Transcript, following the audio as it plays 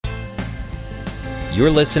You're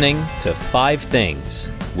listening to Five Things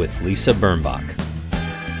with Lisa Birnbach.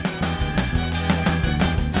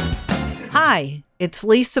 Hi, it's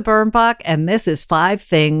Lisa Birnbach, and this is Five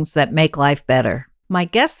Things That Make Life Better. My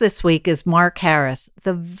guest this week is Mark Harris,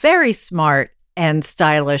 the very smart and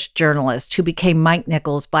stylish journalist who became Mike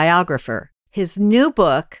Nichols' biographer. His new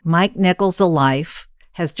book, Mike Nichols: A Life,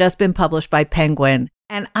 has just been published by Penguin,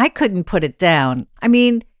 and I couldn't put it down. I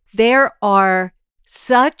mean, there are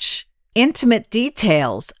such intimate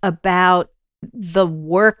details about the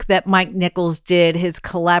work that Mike Nichols did, his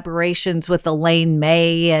collaborations with Elaine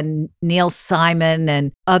May and Neil Simon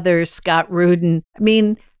and others, Scott Rudin. I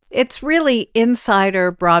mean, it's really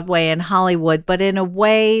insider Broadway and Hollywood, but in a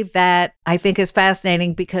way that I think is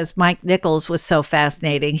fascinating because Mike Nichols was so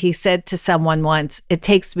fascinating. He said to someone once, "It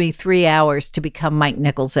takes me 3 hours to become Mike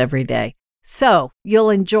Nichols every day." So you'll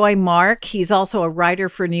enjoy Mark. He's also a writer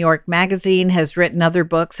for New York Magazine, has written other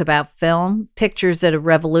books about film, Pictures at a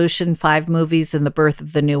Revolution, 5 movies and the birth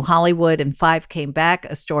of the new Hollywood, and 5 Came Back,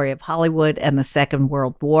 a story of Hollywood and the Second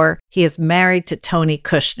World War. He is married to Tony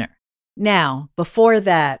Kushner. Now, before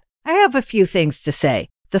that, I have a few things to say.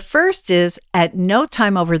 The first is, at no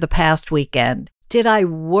time over the past weekend did I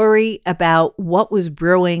worry about what was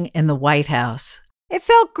brewing in the White House. It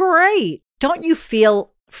felt great. Don't you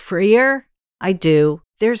feel freer? I do.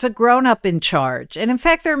 There's a grown-up in charge. And in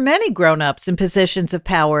fact, there are many grown-ups in positions of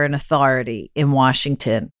power and authority in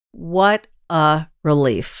Washington. What a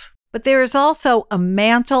relief. But there is also a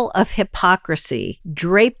mantle of hypocrisy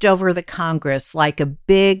draped over the Congress like a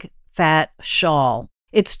big, fat shawl.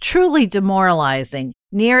 It's truly demoralizing.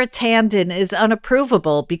 Neera Tanden is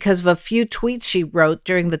unapprovable because of a few tweets she wrote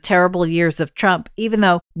during the terrible years of Trump, even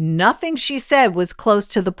though nothing she said was close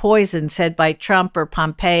to the poison said by Trump or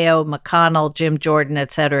Pompeo, McConnell, Jim Jordan,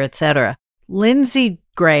 etc., etc. Lindsey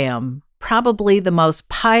Graham, probably the most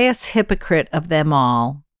pious hypocrite of them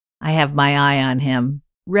all, I have my eye on him,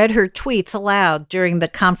 read her tweets aloud during the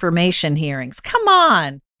confirmation hearings. Come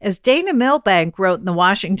on! As Dana Milbank wrote in the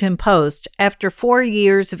Washington Post, after 4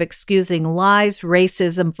 years of excusing lies,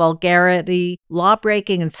 racism, vulgarity,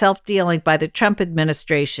 law-breaking, and self-dealing by the Trump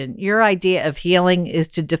administration, your idea of healing is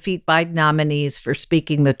to defeat Biden nominees for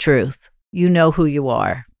speaking the truth. You know who you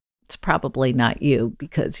are. It's probably not you,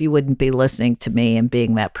 because you wouldn't be listening to me and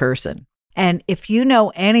being that person. And if you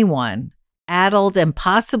know anyone addled and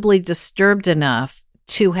possibly disturbed enough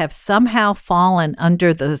to have somehow fallen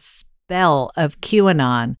under the spell of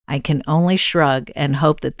QAnon, I can only shrug and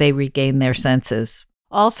hope that they regain their senses.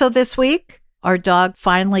 Also this week, our dog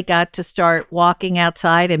finally got to start walking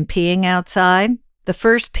outside and peeing outside. The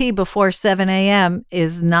first pee before 7 a.m.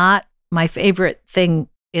 is not my favorite thing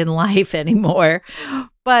in life anymore,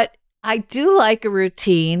 but I do like a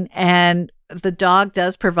routine, and the dog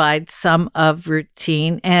does provide some of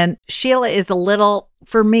routine, and Sheila is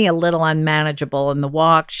for me, a little unmanageable in the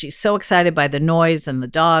walk. She's so excited by the noise and the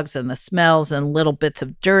dogs and the smells and little bits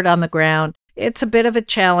of dirt on the ground. It's a bit of a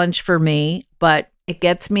challenge for me, but it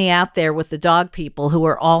gets me out there with the dog people who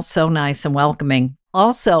are all so nice and welcoming.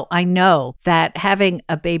 Also, I know that having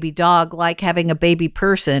a baby dog, like having a baby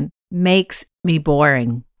person, makes me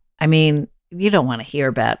boring. I mean, you don't want to hear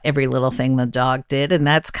about every little thing the dog did, and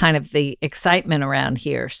that's kind of the excitement around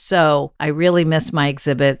here. So I really miss my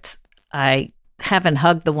exhibits. I haven't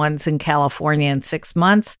hugged the ones in California in 6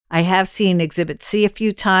 months. I have seen Exhibit C a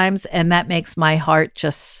few times, and that makes my heart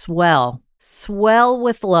just swell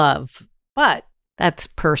with love. But that's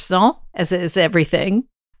personal, as is everything.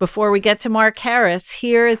 Before we get to Mark Harris,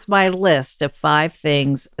 here is my list of 5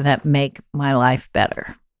 things that make my life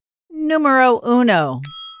better. Numero uno.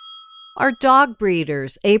 Our dog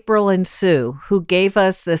breeders, April and Sue, who gave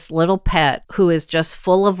us this little pet who is just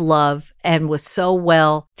full of love and was so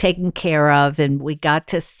well taken care of. And we got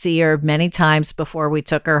to see her many times before we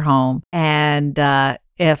took her home. And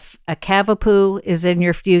if a Cavapoo is in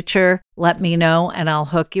your future, let me know and I'll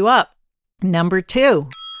hook you up. Number 2,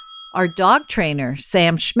 our dog trainer,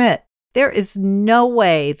 Sam Schmidt. There is no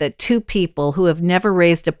way that 2 people who have never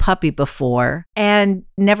raised a puppy before and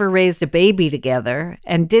never raised a baby together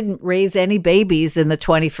and didn't raise any babies in the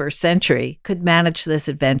 21st century could manage this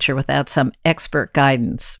adventure without some expert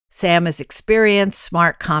guidance. Sam is experienced,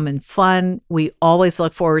 smart, calm, and fun. We always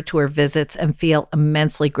look forward to her visits and feel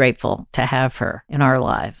immensely grateful to have her in our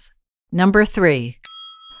lives. Number 3,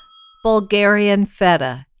 Bulgarian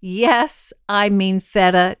feta. Yes, I mean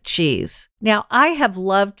feta cheese. Now, I have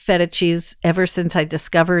loved feta cheese ever since I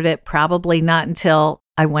discovered it, probably not until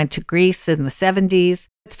I went to Greece in the 70s.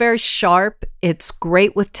 It's very sharp. It's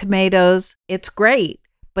great with tomatoes. It's great,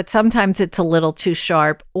 but sometimes it's a little too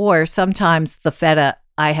sharp, or sometimes the feta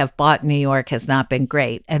I have bought in New York has not been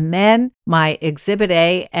great. And then my Exhibit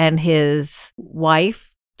A and his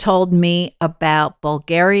wife told me about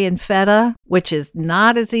Bulgarian feta, which is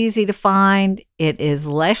not as easy to find. It is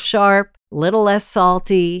less sharp, little less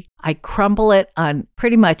salty. I crumble it on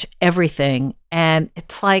pretty much everything, and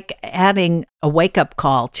it's like adding a wake-up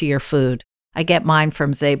call to your food. I get mine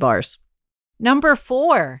from Zabar's. Number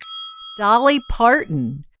 4, Dolly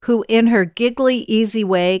Parton, who in her giggly, easy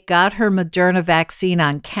way got her Moderna vaccine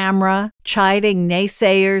on camera, chiding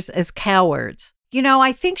naysayers as cowards. You know,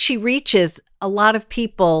 I think she reaches a lot of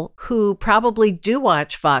people who probably do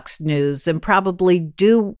watch Fox News and probably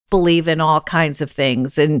do believe in all kinds of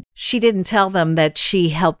things. And she didn't tell them that she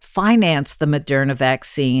helped finance the Moderna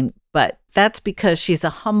vaccine, but that's because she's a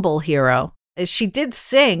humble hero. She did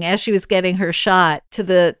sing as she was getting her shot to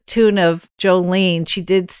the tune of Jolene. She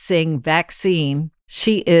did sing Vaccine.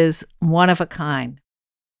 She is one of a kind.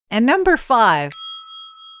 And number 5,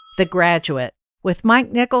 The Graduate. With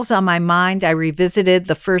Mike Nichols on my mind, I revisited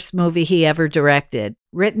the first movie he ever directed.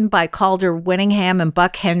 Written by Calder Whittingham and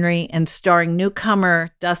Buck Henry and starring newcomer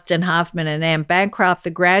Dustin Hoffman and Anne Bancroft, The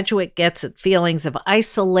Graduate gets at feelings of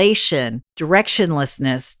isolation,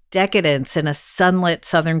 directionlessness, decadence in a sunlit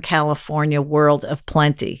Southern California world of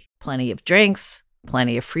plenty. Plenty of drinks,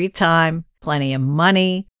 plenty of free time, plenty of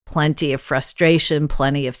money, plenty of frustration,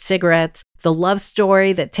 plenty of cigarettes. The love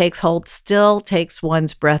story that takes hold still takes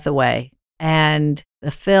one's breath away. And the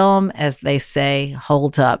film, as they say,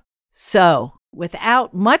 holds up. So,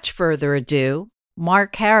 without much further ado,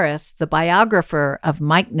 Mark Harris, the biographer of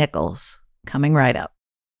Mike Nichols, coming right up.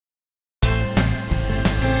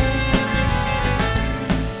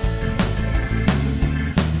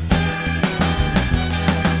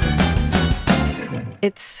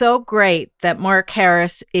 It's so great that Mark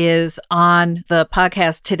Harris is on the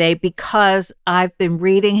podcast today because I've been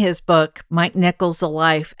reading his book, Mike Nichols, A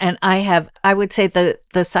Life, and I would say the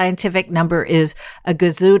scientific number is a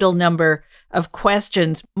gazoodle number of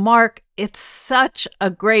questions. Mark, it's such a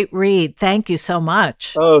great read. Thank you so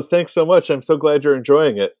much. Oh, thanks so much. I'm so glad you're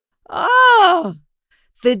enjoying it. Oh,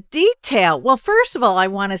 the detail. Well, first of all, I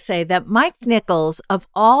want to say that Mike Nichols, of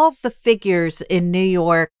all the figures in New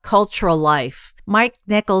York cultural life, Mike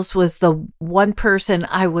Nichols was the one person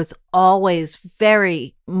I was always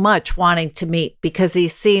very much wanting to meet because he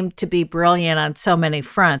seemed to be brilliant on so many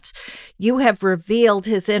fronts. You have revealed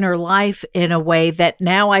his inner life in a way that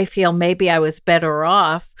now I feel maybe I was better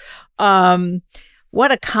off.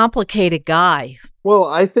 What a complicated guy. Well,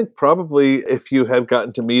 I think probably if you had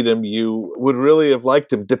gotten to meet him, you would really have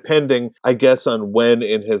liked him, depending, I guess, on when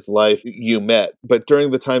in his life you met. But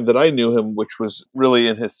during the time that I knew him, which was really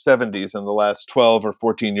in his 70s, in the last 12 or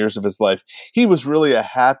 14 years of his life, he was really a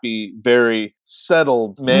happy, very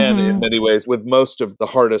settled man in many ways, with most of the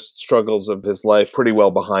hardest struggles of his life pretty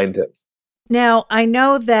well behind him. Now, I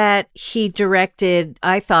know that he directed,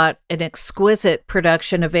 I thought, an exquisite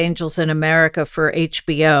production of Angels in America for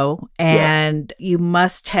HBO, and you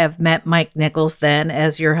must have met Mike Nichols then,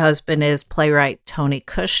 as your husband is playwright Tony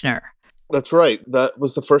Kushner. That's right. That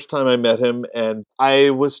was the first time I met him, and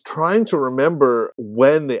I was trying to remember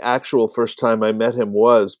when the actual first time I met him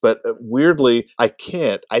was, but weirdly, I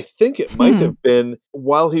can't. I think it might have been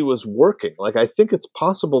while he was working. Like, I think it's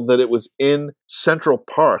possible that it was in Central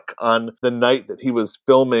Park on the night that he was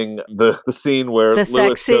filming the scene where the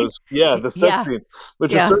Lewis goes, the sex scene,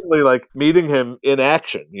 which is certainly like meeting him in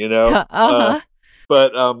action, you know?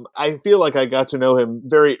 But I feel like I got to know him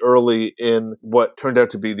very early in what turned out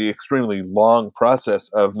to be the extremely long process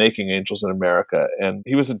of making Angels in America. And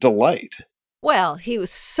he was a delight. Well, he was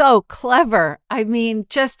so clever. I mean,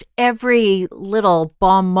 just every little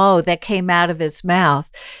bon mot that came out of his mouth.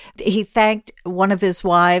 He thanked one of his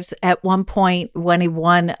wives at one point when he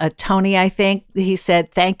won a Tony, I think. He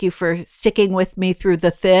said, "Thank you for sticking with me through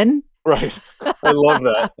the thin." Right. I love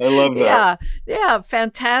that. I love that. Yeah,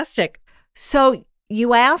 fantastic. So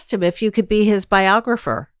you asked him if you could be his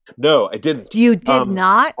biographer. No, I didn't. You did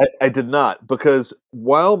not? I did not, because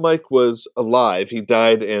while Mike was alive, he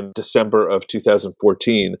died in December of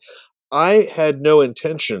 2014, I had no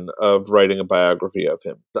intention of writing a biography of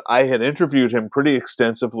him. I had interviewed him pretty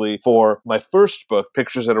extensively for my first book,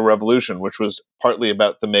 Pictures at a Revolution, which was partly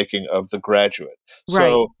about the making of The Graduate. Right.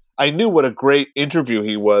 So I knew what a great interview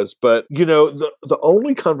he was, but, you know, the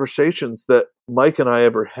only conversations that Mike and I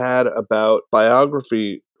ever had about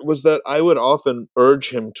biography was that I would often urge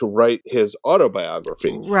him to write his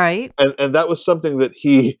autobiography. Right. And that was something that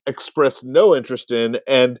he expressed no interest in,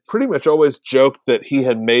 and pretty much always joked that he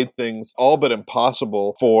had made things all but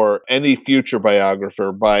impossible for any future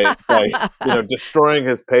biographer by destroying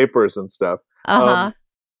his papers and stuff.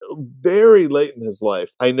 very late in his life,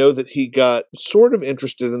 I know that he got sort of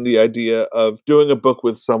interested in the idea of doing a book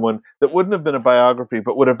with someone that wouldn't have been a biography,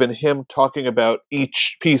 but would have been him talking about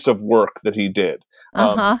each piece of work that he did.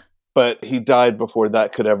 Uh-huh. But he died before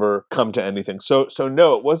that could ever come to anything. So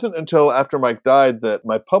no, it wasn't until after Mike died that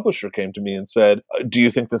my publisher came to me and said, do you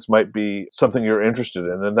think this might be something you're interested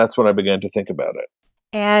in? And that's when I began to think about it.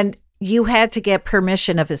 And you had to get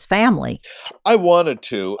permission of his family. I wanted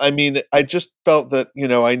to. I mean, I just felt that,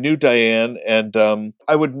 I knew Diane, and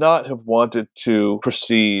I would not have wanted to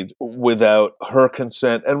proceed without her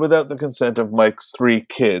consent and without the consent of Mike's 3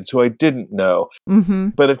 kids, who I didn't know. Mm-hmm.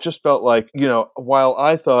 But it just felt like, while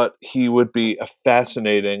I thought he would be a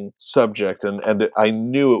fascinating subject, and I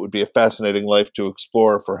knew it would be a fascinating life to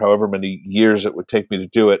explore for however many years it would take me to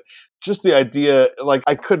do it, just the idea, like,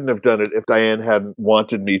 I couldn't have done it if Diane hadn't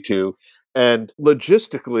wanted me to. And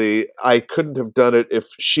logistically, I couldn't have done it if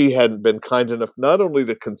she hadn't been kind enough not only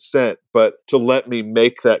to consent, but to let me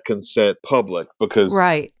make that consent public, because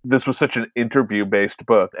Right. this was such an interview-based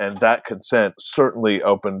book, and that consent certainly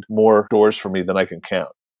opened more doors for me than I can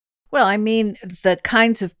count. Well, I mean, the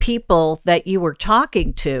kinds of people that you were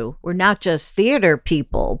talking to were not just theater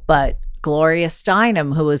people, but Gloria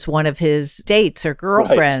Steinem, who was one of his dates or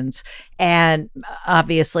girlfriends, and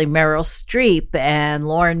obviously Meryl Streep and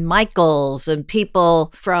Lorne Michaels, and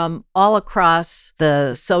people from all across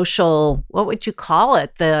the social, what would you call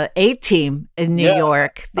it? The A-team in New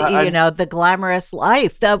York, the glamorous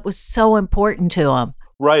life that was so important to him.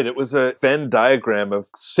 Right. It was a Venn diagram of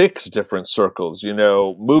 6 different circles,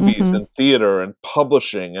 movies and theater and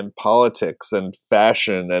publishing and politics and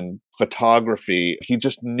fashion and photography. He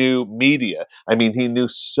just knew media. I mean, he knew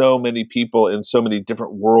so many people in so many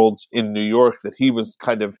different worlds in New York that he was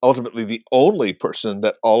kind of ultimately the only person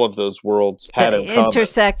that all of those worlds had in common.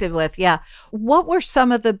 Intersected with, yeah. What were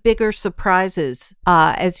some of the bigger surprises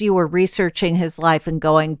as you were researching his life and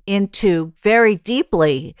going into very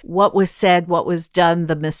deeply what was said, what was done,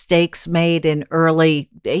 the mistakes made in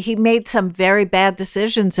he made some very bad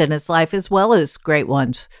decisions in his life as well as great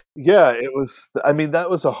ones. Yeah, that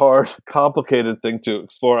was a hard, complicated thing to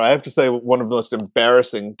explore. I have to say, one of the most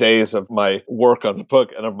embarrassing days of my work on the book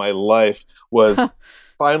and of my life was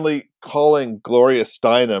finally calling Gloria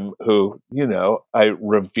Steinem, who, I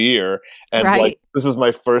revere. And this is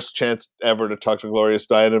my first chance ever to talk to Gloria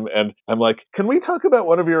Steinem. And I'm like, can we talk about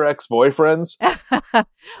one of your ex-boyfriends?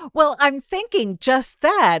 Well, I'm thinking just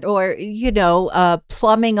that, or,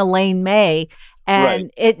 plumbing Elaine May.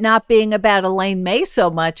 And it not being about Elaine May so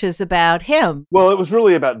much as about him. Well, it was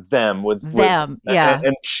really about them. Yeah.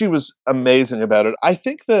 And she was amazing about it. I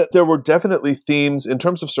think that there were definitely themes, in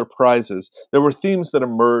terms of surprises, there were themes that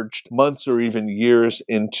emerged months or even years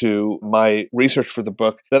into my research for the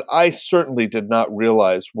book that I certainly did not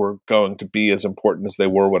realize were going to be as important as they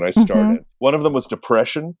were when I started. Mm-hmm. One of them was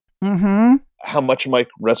depression. Mm-hmm. How much Mike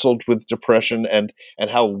wrestled with depression and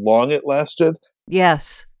how long it lasted.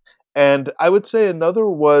 Yes. And I would say another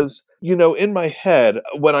was, in my head,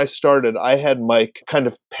 when I started, I had Mike kind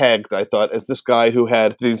of pegged, I thought, as this guy who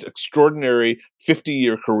had these extraordinary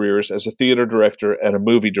 50-year careers as a theater director and a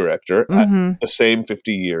movie director, the same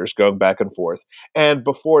 50 years, going back and forth. And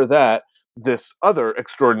before that, this other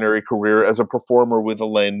extraordinary career as a performer with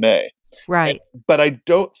Elaine May. Right. But I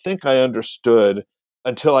don't think I understood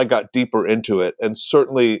until I got deeper into it, and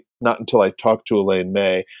certainly not until I talked to Elaine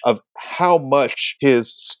May, of how much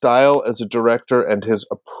his style as a director and his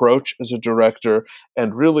approach as a director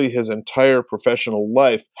and really his entire professional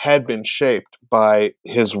life had been shaped by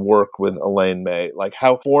his work with Elaine May. Like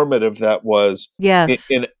how formative that was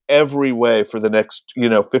in every way for the next,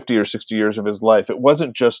 50 or 60 years of his life. It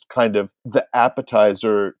wasn't just kind of the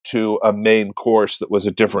appetizer to a main course that was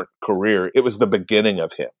a different career. It was the beginning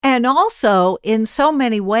of him. And also, in so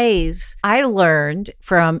many ways, I learned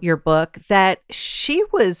from your book that she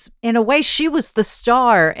was the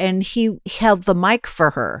star and he held the mic for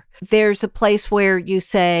her. There's a place where you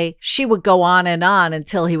say she would go on and on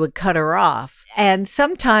until he would cut her off. And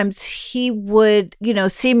sometimes he would,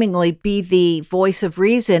 seemingly be the voice of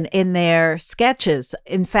reason in their sketches.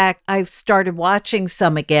 In fact, I've started watching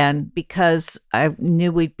some again because I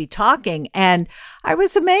knew we'd be talking. And I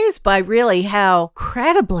was amazed by really how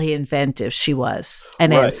incredibly inventive she was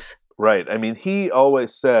and is. Right. I mean, he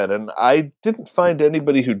always said, and I didn't find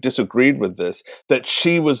anybody who disagreed with this, that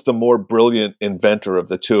she was the more brilliant inventor of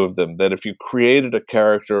the two of them, that if you created a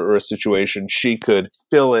character or a situation, she could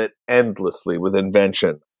fill it endlessly with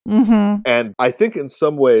invention. Mm-hmm. And I think in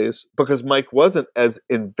some ways, because Mike wasn't as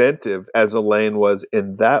inventive as Elaine was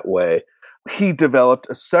in that way, he developed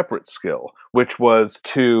a separate skill, which was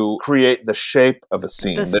to create the shape of a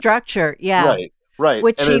scene. The structure, yeah. Right. Right.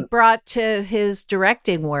 which And he brought to his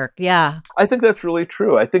directing work. Yeah. I think that's really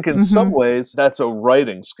true. I think in some Mm-hmm. ways that's a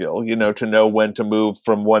writing skill, to know when to move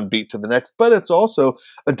from one beat to the next, but it's also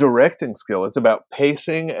a directing skill. It's about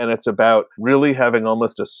pacing, and it's about really having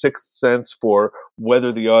almost a sixth sense for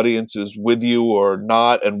whether the audience is with you or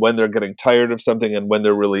not, and when they're getting tired of something and when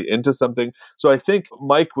they're really into something. So I think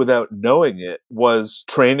Mike, without knowing it, was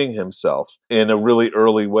training himself in a really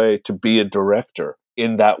early way to be a director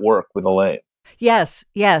in that work with Elaine. Yes,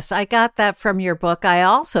 yes, I got that from your book. I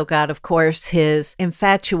also got, of course, his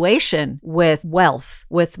infatuation with wealth,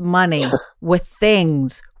 with money, with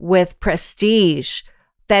things, with prestige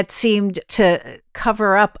that seemed to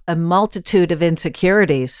cover up a multitude of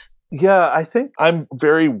insecurities. Yeah, I think I'm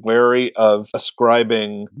very wary of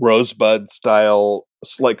ascribing Rosebud style,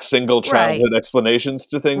 like single Right, childhood explanations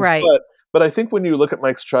to things. right. But I think when you look at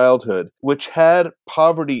Mike's childhood, which had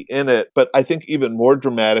poverty in it, but I think even more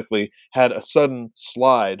dramatically had a sudden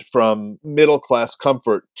slide from middle class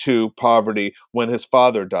comfort to poverty when his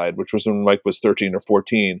father died, which was when Mike was 13 or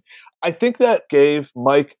 14. I think that gave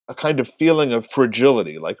Mike a kind of feeling of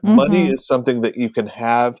fragility. Like money Mm-hmm. is something that you can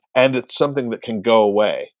have, and it's something that can go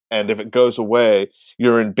away. And if it goes away,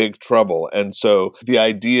 you're in big trouble. And so the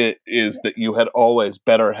idea is that you had always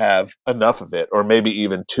better have enough of it, or maybe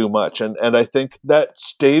even too much. And I think that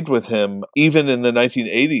stayed with him even in the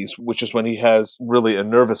 1980s, which is when he has really a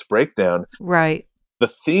nervous breakdown. Right.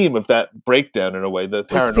 The theme of that breakdown, in a way, the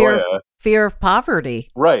Was paranoia. fear of poverty.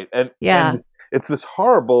 Right. And Yeah. it's this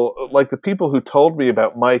horrible, like the people who told me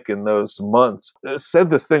about Mike in those months said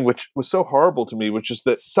this thing which was so horrible to me, which is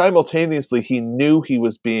that simultaneously he knew he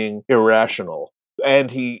was being irrational,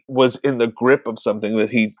 and he was in the grip of something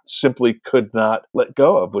that he simply could not let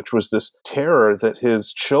go of, which was this terror that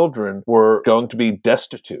his children were going to be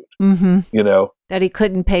destitute, Mm-hmm. you know? That he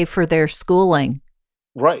couldn't pay for their schooling.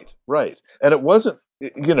 Right, right. And it wasn't,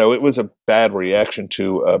 it was a bad reaction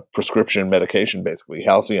to a prescription medication, basically,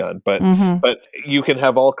 Halcyon. Mm-hmm. But you can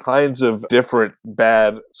have all kinds of different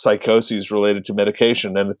bad psychoses related to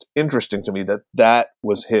medication. And it's interesting to me that that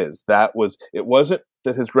was his. It wasn't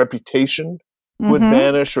that his reputation would Mm-hmm.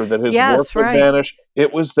 vanish or that his work Yes, would right. vanish.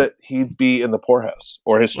 It was that he'd be in the poorhouse,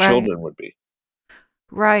 or his Right. children would be.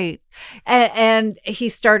 Right. And he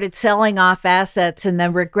started selling off assets and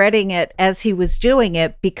then regretting it as he was doing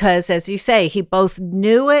it because, as you say, he both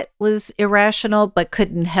knew it was irrational but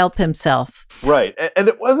couldn't help himself. Right. And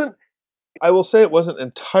it wasn't, I will say it wasn't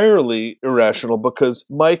entirely irrational, because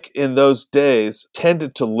Mike in those days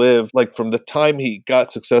tended to live, like from the time he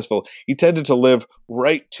got successful, he tended to live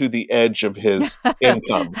right to the edge of his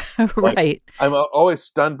income. Like, Right. I'm always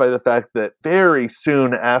stunned by the fact that very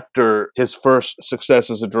soon after his first success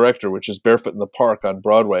as a director, which is Barefoot in the Park on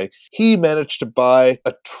Broadway, he managed to buy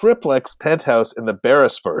a triplex penthouse in the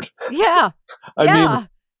Beresford. Yeah. I mean, Yeah.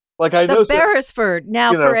 like, I The know, Beresford.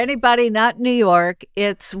 Now, you for know, anybody not in New York,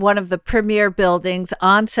 it's one of the premier buildings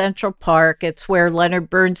on Central Park. It's where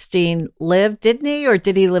Leonard Bernstein lived, didn't he? Or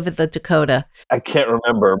did he live at the Dakota? I can't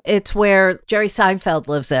remember. It's where Jerry Seinfeld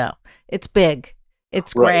lives now. It's big.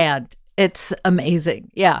 It's Right. grand. It's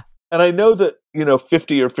amazing. Yeah. And I know that,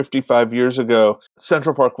 50 or 55 years ago,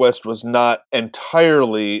 Central Park West was not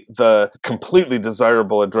entirely the completely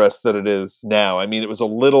desirable address that it is now. I mean, it was a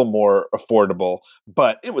little more affordable,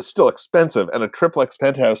 but it was still expensive. And a triplex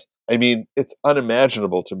penthouse, I mean, it's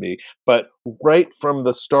unimaginable to me. But right from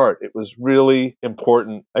the start, it was really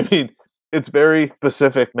important. I mean, it's very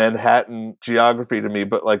specific Manhattan geography to me,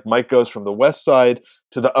 but like Mike goes from the west side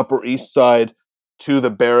to the Upper East Side to the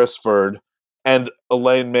Beresford, and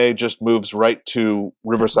Elaine May just moves right to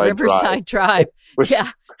Riverside Riverside Drive. which Yeah.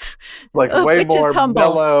 like way Which is more humble.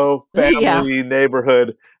 mellow Yeah. family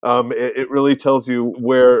neighborhood. It really tells you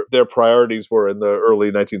where their priorities were in the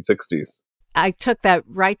early 1960s. I took that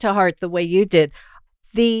right to heart the way you did.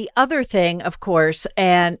 The other thing, of course,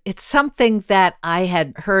 and it's something that I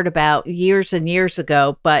had heard about years and years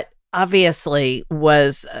ago, but obviously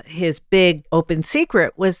was his big open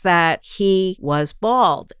secret, was that he was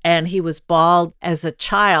bald, and he was bald as a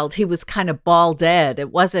child. He was kind of bald-ed.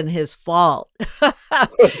 It wasn't his fault.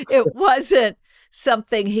 It wasn't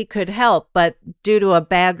something he could help, but due to a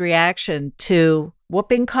bad reaction to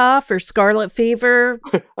whooping cough or scarlet fever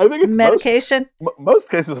I think it's medication. most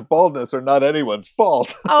cases of baldness are not anyone's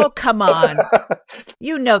fault. Oh, come on.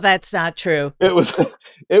 You know that's not true. It was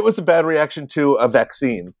it was a bad reaction to a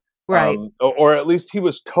vaccine. Right. Or at least he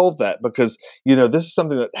was told that, because, this is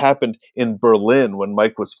something that happened in Berlin when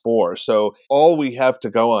Mike was 4. So all we have to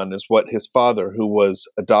go on is what his father, who was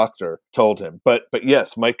a doctor, told him. But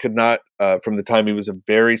yes, Mike could not from the time he was a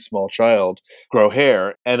very small child, grow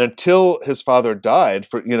hair. And until his father died,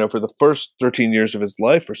 for the first 13 years of his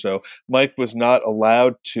life or so, Mike was not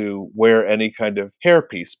allowed to wear any kind of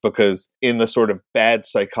hairpiece because in the sort of bad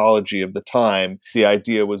psychology of the time, the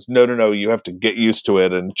idea was, no, you have to get used to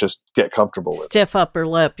it and just get comfortable with it. Stiff upper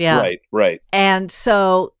lip, yeah. Right. And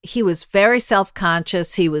so he was very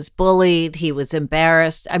self-conscious. He was bullied. He was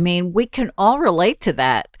embarrassed. I mean, we can all relate to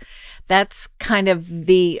that. That's kind of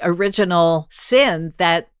the original sin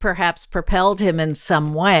that perhaps propelled him in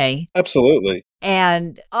some way. Absolutely.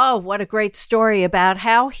 And, oh, what a great story about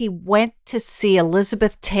how he went to see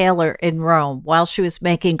Elizabeth Taylor in Rome while she was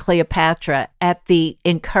making Cleopatra at the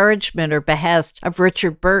encouragement or behest of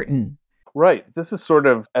Richard Burton. Right. This is sort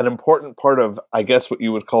of an important part of, I guess, what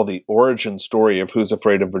you would call the origin story of Who's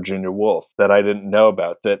Afraid of Virginia Woolf that I didn't know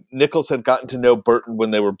about. That Nichols had gotten to know Burton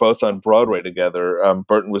when they were both on Broadway together.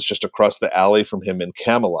 Burton was just across the alley from him in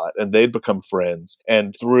Camelot, and they'd become friends.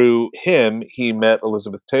 And through him, he met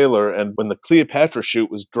Elizabeth Taylor. And when the Cleopatra shoot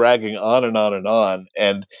was dragging on and on and on,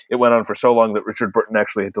 and it went on for so long that Richard Burton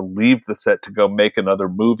actually had to leave the set to go make another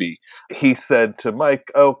movie, he said to Mike,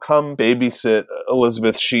 "Oh, come babysit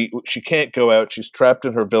Elizabeth. She can't go out. She's trapped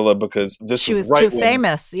in her villa because she was too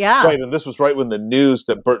famous." Yeah. Right. And this was right when the news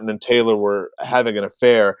that Burton and Taylor were having an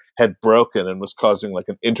affair had broken and was causing like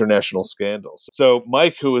an international scandal. So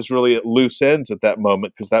Mike, who was really at loose ends at that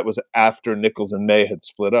moment, because that was after Nichols and May had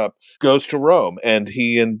split up, goes to Rome, and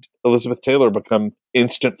he and Elizabeth Taylor become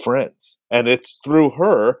instant friends. And it's through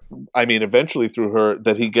her, eventually through her,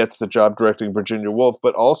 that he gets the job directing Virginia Woolf,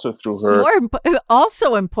 but also through her.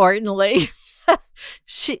 Also importantly,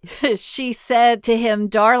 she said to him,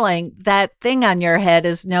 "Darling, that thing on your head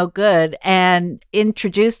is no good," and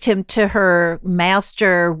introduced him to her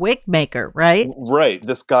master wig maker, right? Right.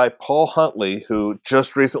 This guy, Paul Huntley, who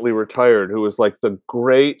just recently retired, who was like the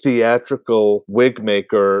great theatrical wig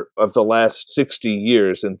maker of the last 60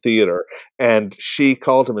 years in theater. And she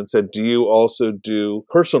called him and said, "Do you also do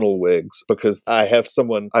personal wigs? Because I have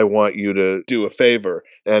someone I want you to do a favor."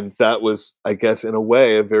 And that was, I guess, in a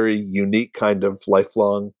way, a very unique kind of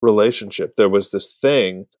lifelong relationship. There was this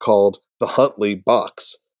thing called the Huntley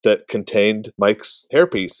box that contained Mike's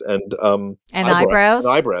hairpiece and eyebrows.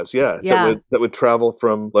 And eyebrows, yeah. That would travel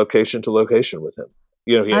from location to location with him.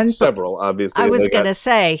 He had several, obviously. I was going to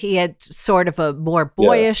say, he had sort of a more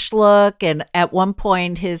boyish look, and at one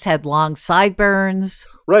point his had long sideburns.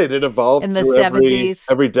 Right, it evolved in the 70s.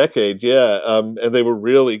 Every decade, yeah. And they were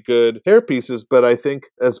really good hairpieces, but I think,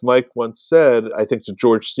 as Mike once said, I think to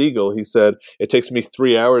George Siegel, he said, "It takes me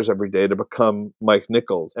 3 hours every day to become Mike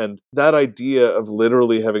Nichols." And that idea of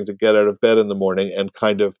literally having to get out of bed in the morning and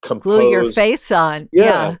kind of compose... glue your face on.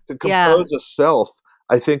 To compose a self,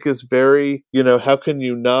 I think is very, how can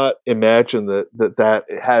you not imagine that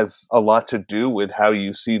has a lot to do with how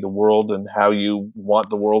you see the world and how you want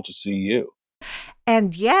the world to see you.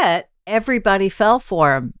 And yet, everybody fell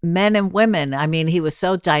for him, men and women. I mean, he was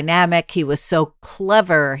so dynamic. He was so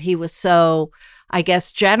clever. He was so, I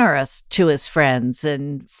guess, generous to his friends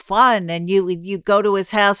and fun. And you go to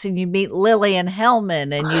his house and you meet Lillian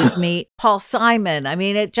Hellman and you meet Paul Simon. I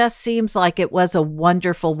mean, it just seems like it was a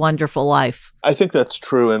wonderful, wonderful life. I think that's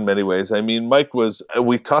true in many ways. I mean, Mike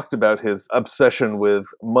we talked about his obsession with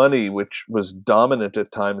money, which was dominant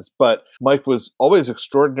at times, but Mike was always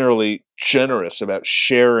extraordinarily generous about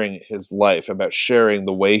sharing his life, about sharing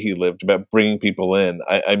the way he lived, about bringing people in.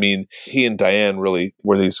 I mean, he and Diane really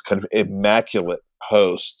were these kind of immaculate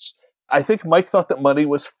hosts. I think Mike thought that money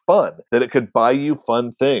was fun, that it could buy you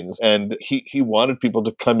fun things. And he wanted people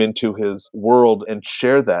to come into his world and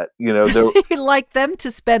share that. He'd like them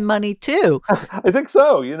to spend money too. I think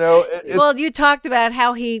so. Well, you talked about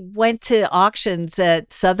how he went to auctions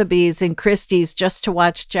at Sotheby's and Christie's just to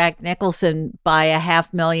watch Jack Nicholson buy a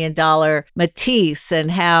 $500,000 Matisse,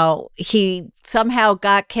 and how he somehow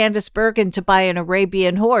got Candice Bergen to buy an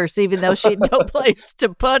Arabian horse, even though she had no place to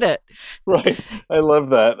put it. Right. I love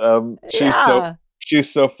that.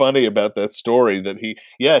 She's so funny about that story that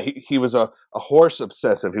he was a horse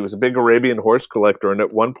obsessive. He was a big Arabian horse collector, and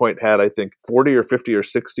at one point had, I think, 40 or 50 or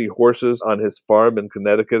 60 horses on his farm in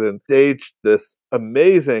Connecticut, and staged this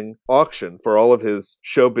amazing auction for all of his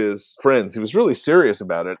showbiz friends. He was really serious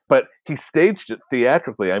about it, but he staged it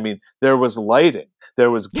theatrically. I mean, there was lighting. There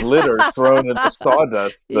was glitter thrown into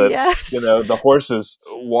sawdust that, the horses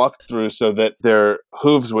walked through so that their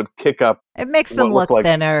hooves would kick up. It makes them look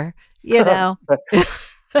thinner.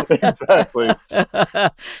 Exactly.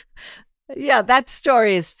 Yeah, that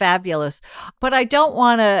story is fabulous. But I don't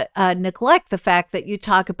want to neglect the fact that you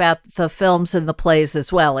talk about the films and the plays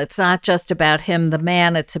as well. It's not just about him, the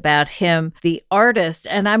man, it's about him, the artist.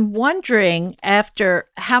 And I'm wondering, after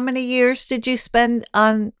how many years did you spend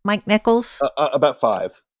on Mike Nichols? About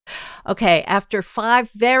five. Okay, after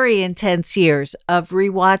 5 very intense years of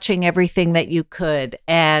rewatching everything that you could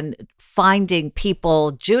and finding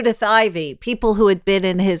people, Judith Ivey, people who had been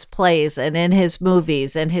in his plays and in his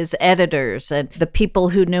movies and his editors and the people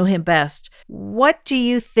who knew him best, what do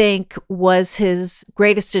you think was his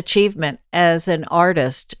greatest achievement as an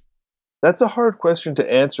artist? That's a hard question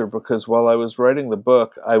to answer because while I was writing the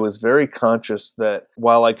book, I was very conscious that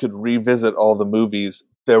while I could revisit all the movies,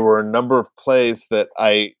 there were a number of plays that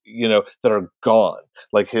that are gone.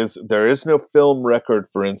 Like there is no film record,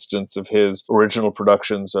 for instance, of his original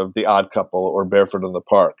productions of The Odd Couple or Barefoot in the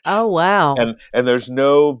Park. Oh, wow. And there's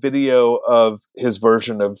no video of his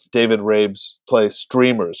version of David Rabe's play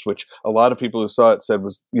Streamers, which a lot of people who saw it said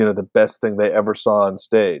was, the best thing they ever saw on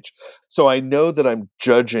stage. So I know that I'm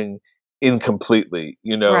judging incompletely,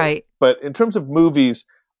 Right. but in terms of movies,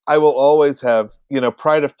 I will always have,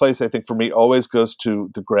 pride of place, I think for me always goes to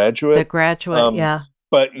The Graduate. The Graduate, yeah.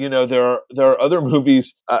 But, there are other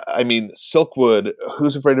movies. I mean, Silkwood,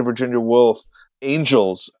 Who's Afraid of Virginia Woolf,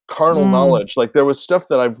 Angels, Carnal Knowledge. Like there was stuff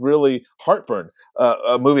that I've really, Heartburn,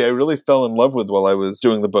 a movie I really fell in love with while I was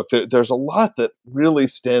doing the book. There's a lot that really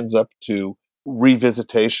stands up to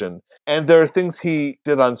revisitation. And there are things he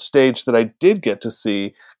did on stage that I did get to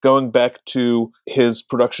see, going back to his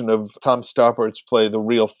production of Tom Stoppard's play The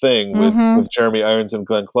Real Thing with Jeremy Irons and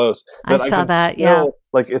Glenn Close. I saw that, yeah.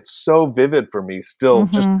 Like it's so vivid for me still,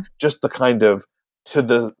 just the kind of to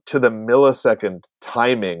the millisecond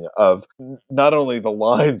timing of not only the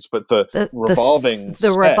lines but the revolving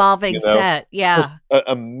set, yeah.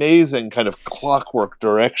 Amazing kind of clockwork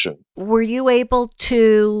direction. Were you able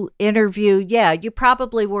to interview? Yeah, you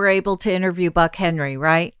probably were able to interview Buck Henry,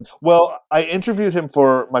 right? Well, I interviewed him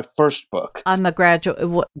for my first book on The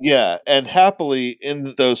Graduate. Yeah, and happily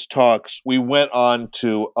in those talks we went on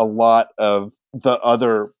to a lot of the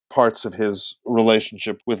other parts of his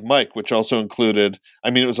relationship with Mike, which also included,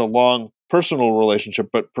 it was a long personal relationship,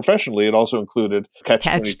 but professionally it also included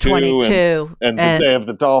Catch 22 and The Day of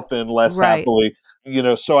the Dolphin, less happily.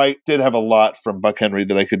 So I did have a lot from Buck Henry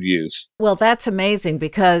that I could use. Well, that's amazing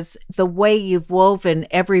because the way you've woven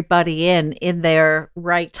everybody in their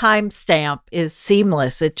right timestamp is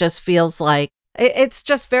seamless. It just feels like it's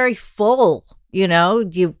just very full.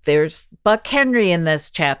 There's Buck Henry in this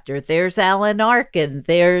chapter. There's Alan Arkin.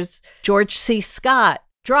 There's George C. Scott,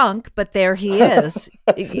 drunk, but there he is,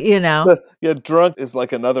 Yeah, drunk is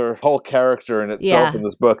like another whole character in itself in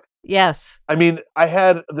this book. Yes. I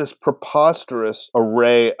had this preposterous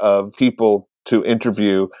array of people to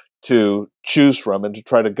interview, to choose from, and to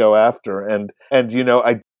try to go after. And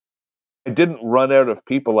I didn't run out of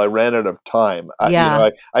people. I ran out of time.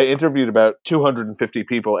 I interviewed about 250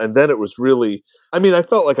 people, and then it was really, I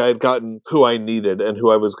felt like I had gotten who I needed and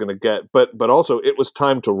who I was going to get, but also it was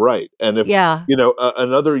time to write. And if,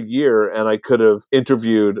 another year and I could have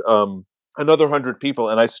interviewed, another 100 people,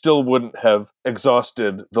 and I still wouldn't have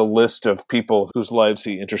exhausted the list of people whose lives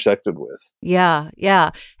he intersected with. Yeah,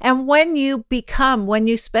 yeah. And when you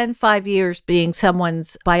spend 5 years being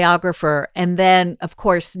someone's biographer, and then, of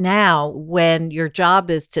course, now when your job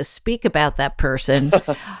is to speak about that person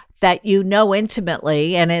that you know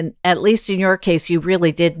intimately, and at least in your case, you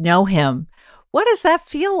really did know him, what does that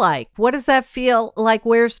feel like? What does that feel like?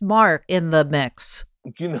 Where's Mark in the mix?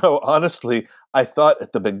 Honestly, I thought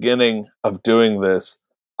at the beginning of doing this,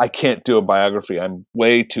 I can't do a biography. I'm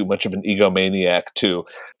way too much of an egomaniac to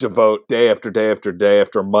devote day after day after day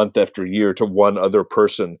after month after year to one other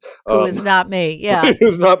person. Who is not me. Yeah.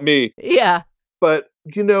 Who's not me. Yeah. But,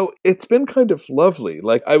 it's been kind of lovely.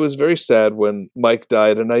 Like, I was very sad when Mike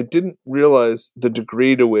died, and I didn't realize the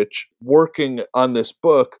degree to which working on this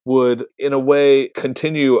book would, in a way,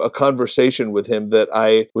 continue a conversation with him that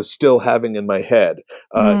I was still having in my head.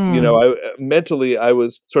 Mentally, I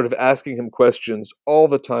was sort of asking him questions all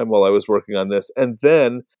the time while I was working on this. And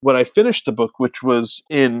then when I finished the book, which was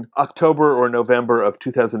in October or November of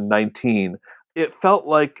 2019, it felt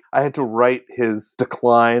like I had to write his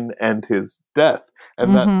decline and his death.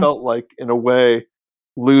 And that felt like, in a way,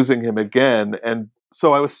 losing him again. And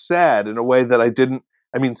so I was sad in a way that I didn't,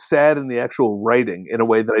 sad in the actual writing in a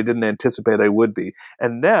way that I didn't anticipate I would be.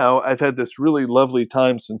 And now I've had this really lovely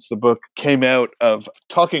time since the book came out of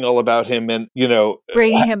talking all about him and,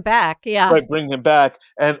 bringing him back. Yeah. Right, bring him back.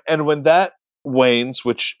 And when that wanes,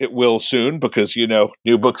 which it will soon because,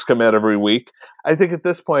 new books come out every week, I think at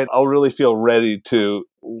this point I'll really feel ready to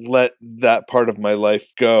let that part of my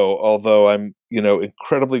life go. Although I'm,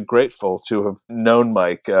 incredibly grateful to have known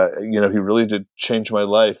Mike. He really did change my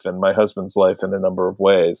life and my husband's life in a number of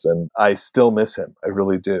ways. And I still miss him. I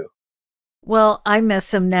really do. Well, I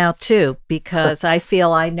miss him now too, because I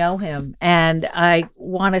feel I know him. And I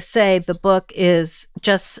want to say the book is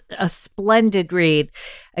just a splendid read.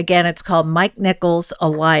 Again, it's called Mike Nichols, A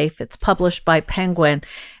Life. It's published by Penguin.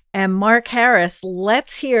 And Mark Harris,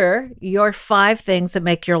 let's hear your 5 things that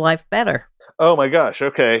make your life better. Oh my gosh.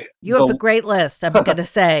 Okay. You have a great list, I'm going to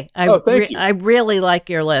say. Thank you. I really like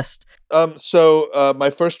your list. So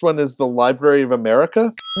my first one is the Library of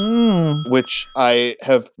America, which I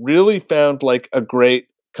have really found like a great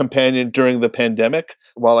companion during the pandemic.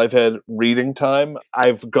 While I've had reading time,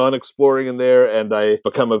 I've gone exploring in there and I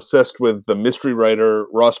become obsessed with the mystery writer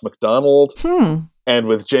Ross MacDonald and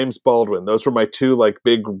with James Baldwin. Those were my 2 like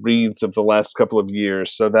big reads of the last couple of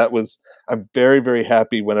years. So I'm very, very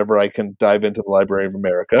happy whenever I can dive into the Library of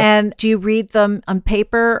America. And do you read them on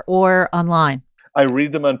paper or online? I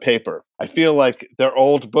read them on paper. I feel like they're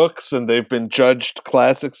old books and they've been judged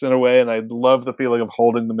classics in a way, and I love the feeling of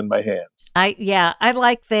holding them in my hands. I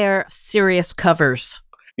like their serious covers.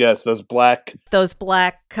 Yes, those black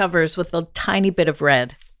covers with a tiny bit of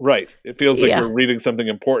red. Right. It feels like you're reading something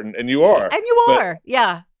important, and you are. And you are.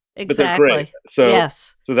 Yeah, exactly. But they're great. So,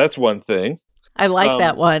 yes. So that's one thing. I like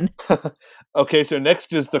that one. Okay, so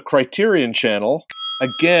next is the Criterion Channel.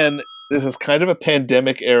 Again, this is kind of a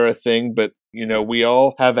pandemic era thing, but we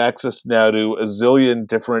all have access now to a zillion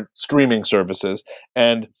different streaming services.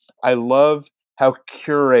 And I love how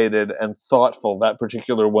curated and thoughtful that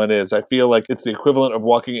particular one is. I feel like it's the equivalent of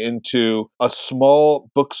walking into a small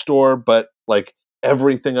bookstore, but like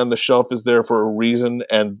everything on the shelf is there for a reason,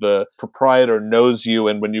 and the proprietor knows you,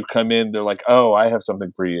 and when you come in, they're like, oh, I have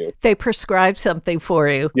something for you. They prescribe something for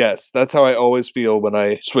you. Yes, that's how I always feel when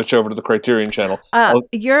I switch over to the Criterion Channel.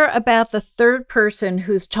 You're about the 3rd person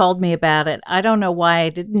who's told me about it. I don't know why I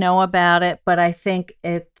didn't know about it, but I think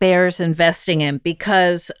it bears investing in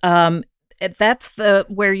because that's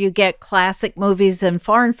where you get classic movies and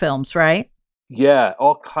foreign films, right? Yeah,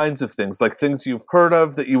 all kinds of things, like things you've heard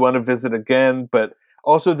of that you want to visit again, but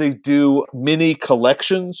also they do mini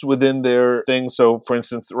collections within their thing. So, for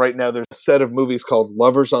instance, right now there's a set of movies called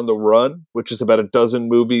Lovers on the Run, which is about a dozen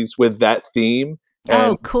movies with that theme.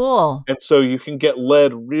 Oh, cool. And so you can get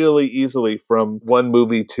led really easily from one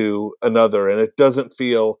movie to another, and it doesn't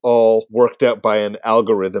feel all worked out by an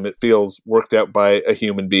algorithm. It feels worked out by a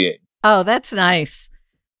human being. Oh, that's nice.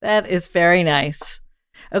 That is very nice.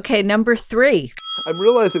 Okay, number 3. I'm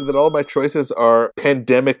realizing that all my choices are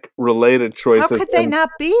pandemic-related choices. How could they not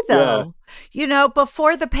be, though? Yeah.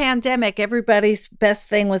 Before the pandemic, everybody's best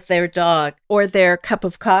thing was their dog or their cup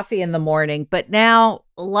of coffee in the morning. But now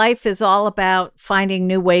life is all about finding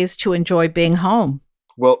new ways to enjoy being home.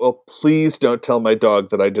 Well, please don't tell my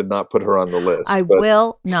dog that I did not put her on the list. I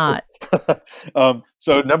will not.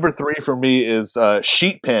 So number 3 for me is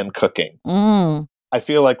sheet pan cooking. I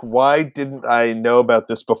feel like, why didn't I know about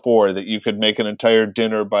this before, that you could make an entire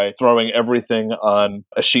dinner by throwing everything on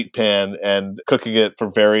a sheet pan and cooking it for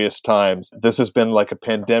various times? This has been like a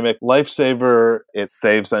pandemic lifesaver. It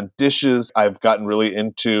saves on dishes. I've gotten really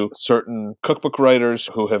into certain cookbook writers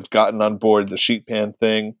who have gotten on board the sheet pan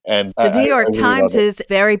thing. And the New York Times is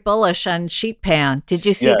very bullish on sheet pan. Did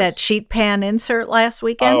you see that sheet pan insert last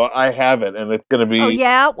weekend? Oh, I have it, and it's going to be... Oh,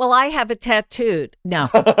 yeah? Well, I have it tattooed. No,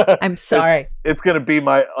 I'm sorry. It's going to be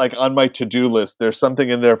on my to-do list. There's something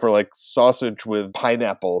in there for like sausage with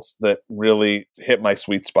pineapples that really hit my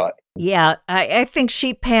sweet spot. Yeah, I think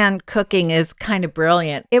sheet pan cooking is kind of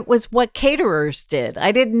brilliant. It was what caterers did.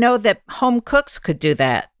 I didn't know that home cooks could do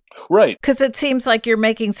that. Right. Because it seems like you're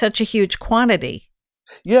making such a huge quantity.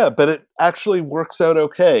 Yeah, but it actually works out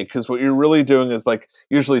okay, because what you're really doing is like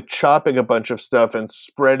usually chopping a bunch of stuff and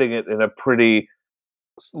spreading it in a pretty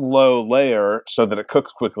low layer so that it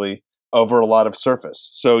cooks quickly over a lot of surface.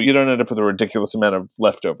 So you don't end up with a ridiculous amount of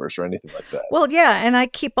leftovers or anything like that. Well, yeah, and I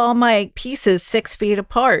keep all my pieces 6 feet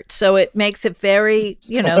apart. So it makes it very,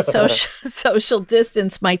 social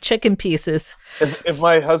distance, my chicken pieces. If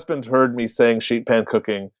my husband heard me saying sheet pan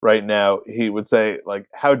cooking right now, he would say, like,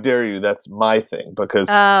 how dare you? That's my thing. Because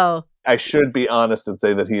I should be honest and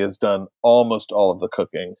say that he has done almost all of the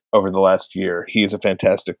cooking over the last year. He's a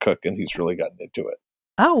fantastic cook, and he's really gotten into it.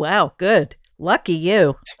 Oh, wow. Good. Lucky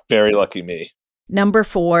you. Very lucky me. Number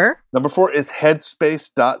 4. Number 4 is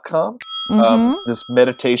headspace.com, this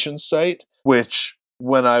meditation site, which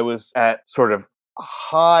when I was at sort of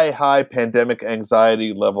high pandemic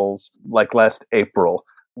anxiety levels like last April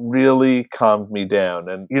really calmed me down.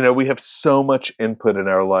 And, we have so much input in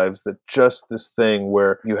our lives that just this thing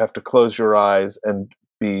where you have to close your eyes and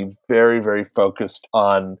be very, very focused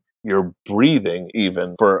on your breathing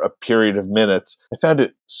even for a period of minutes, I found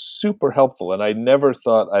it super helpful. And I never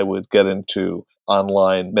thought I would get into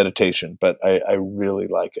online meditation, but I really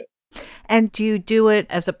like it. And do you do it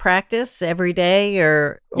as a practice every day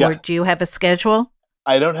or Yeah. do you have a schedule?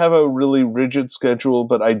 I don't have a really rigid schedule,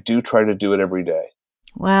 but I do try to do it every day.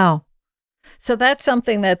 Wow. So that's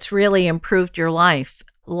something that's really improved your life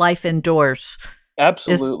indoors.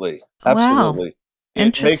 Absolutely. Wow. Absolutely. It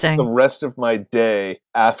makes Interesting. the rest of my day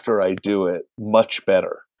after I do it much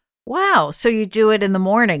better. Wow. So you do it in the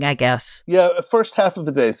morning, I guess. Yeah, first half of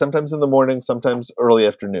the day, sometimes in the morning, sometimes early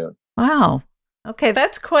afternoon. Wow. Okay,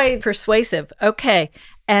 that's quite persuasive. Okay.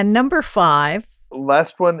 And number 5.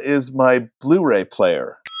 Last one is my Blu-ray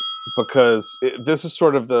player, because this is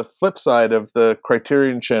sort of the flip side of the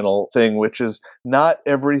Criterion Channel thing, which is not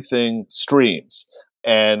everything streams.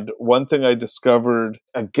 And one thing I discovered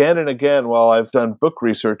again and again while I've done book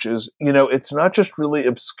research is, it's not just really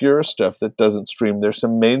obscure stuff that doesn't stream. There's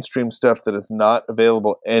some mainstream stuff that is not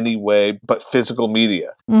available anyway but physical media,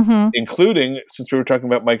 including, since we were talking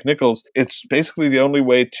about Mike Nichols, it's basically the only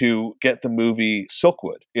way to get the movie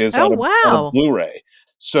Silkwood is on a Blu-ray.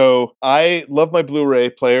 So I love my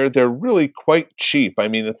Blu-ray player. They're really quite cheap. I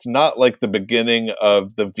mean, it's not like the beginning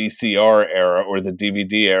of the VCR era or the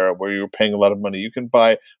DVD era where you were paying a lot of money. You can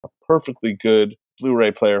buy a perfectly good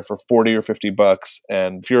Blu-ray player for $40 or $50.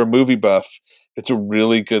 And if you're a movie buff, it's a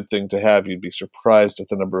really good thing to have. You'd be surprised at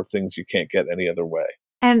the number of things you can't get any other way.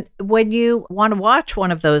 And when you want to watch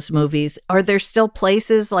one of those movies, are there still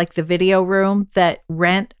places like the Video Room that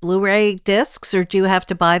rent Blu-ray discs, or do you have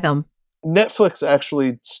to buy them? Netflix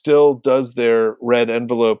actually still does their red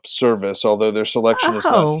envelope service, although their selection is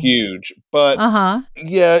not huge. But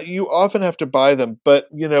yeah, you often have to buy them. But,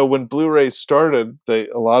 when Blu-rays started, a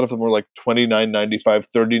lot of them were like $29.95,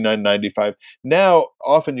 $39.95. Now,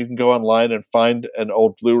 often you can go online and find an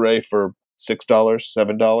old Blu-ray for $6,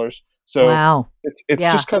 $7. So it's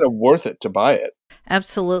just kind of worth it to buy it.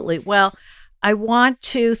 Absolutely. Well, I want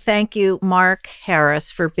to thank you, Mark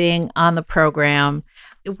Harris, for being on the program.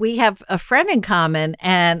 We have a friend in common,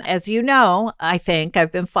 and as you know, I think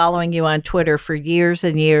I've been following you on Twitter for years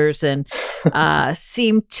and years, and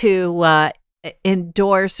seem to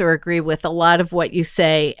endorse or agree with a lot of what you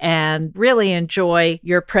say, and really enjoy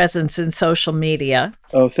your presence in social media.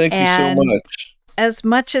 Oh, thank you so much. As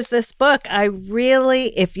much as this book, I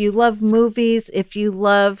really, if you love movies, if you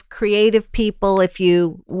love creative people, if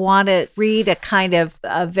you want to read a kind of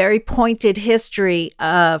a very pointed history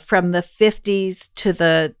from the 50s to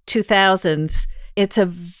the 2000s, it's a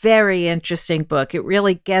very interesting book. It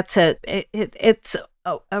really gets it. It's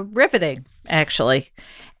a riveting, actually.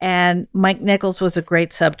 And Mike Nichols was a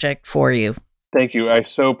great subject for you. Thank you. I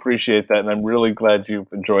so appreciate that, and I'm really glad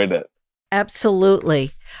you've enjoyed it.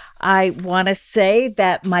 Absolutely. I want to say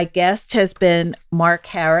that my guest has been Mark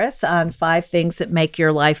Harris on 5 Things That Make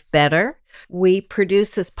Your Life Better. We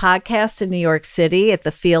produce this podcast in New York City at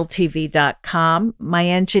thefieldtv.com. My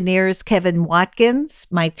engineer is Kevin Watkins.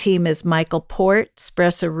 My team is Michael Port,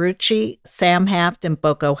 Spressa Rucci, Sam Haft, and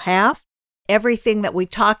Boko Haft. Everything that we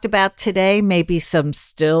talked about today, maybe some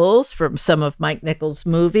stills from some of Mike Nichols'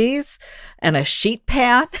 movies and a sheet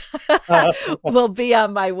pan, will be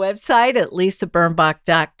on my website at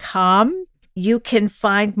lisabirnbach.com. You can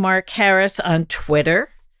find Mark Harris on Twitter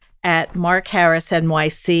at Mark Harris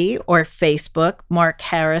NYC or Facebook, Mark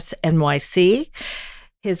Harris NYC.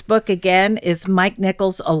 His book, again, is Mike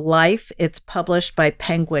Nichols, A Life. It's published by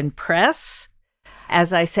Penguin Press.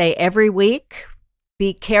 As I say every week,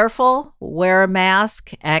 be careful, wear a mask,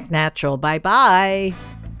 act natural. Bye-bye.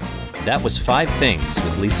 That was 5 Things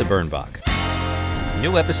with Lisa Birnbach.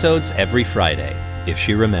 New episodes every Friday, if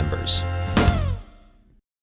she remembers.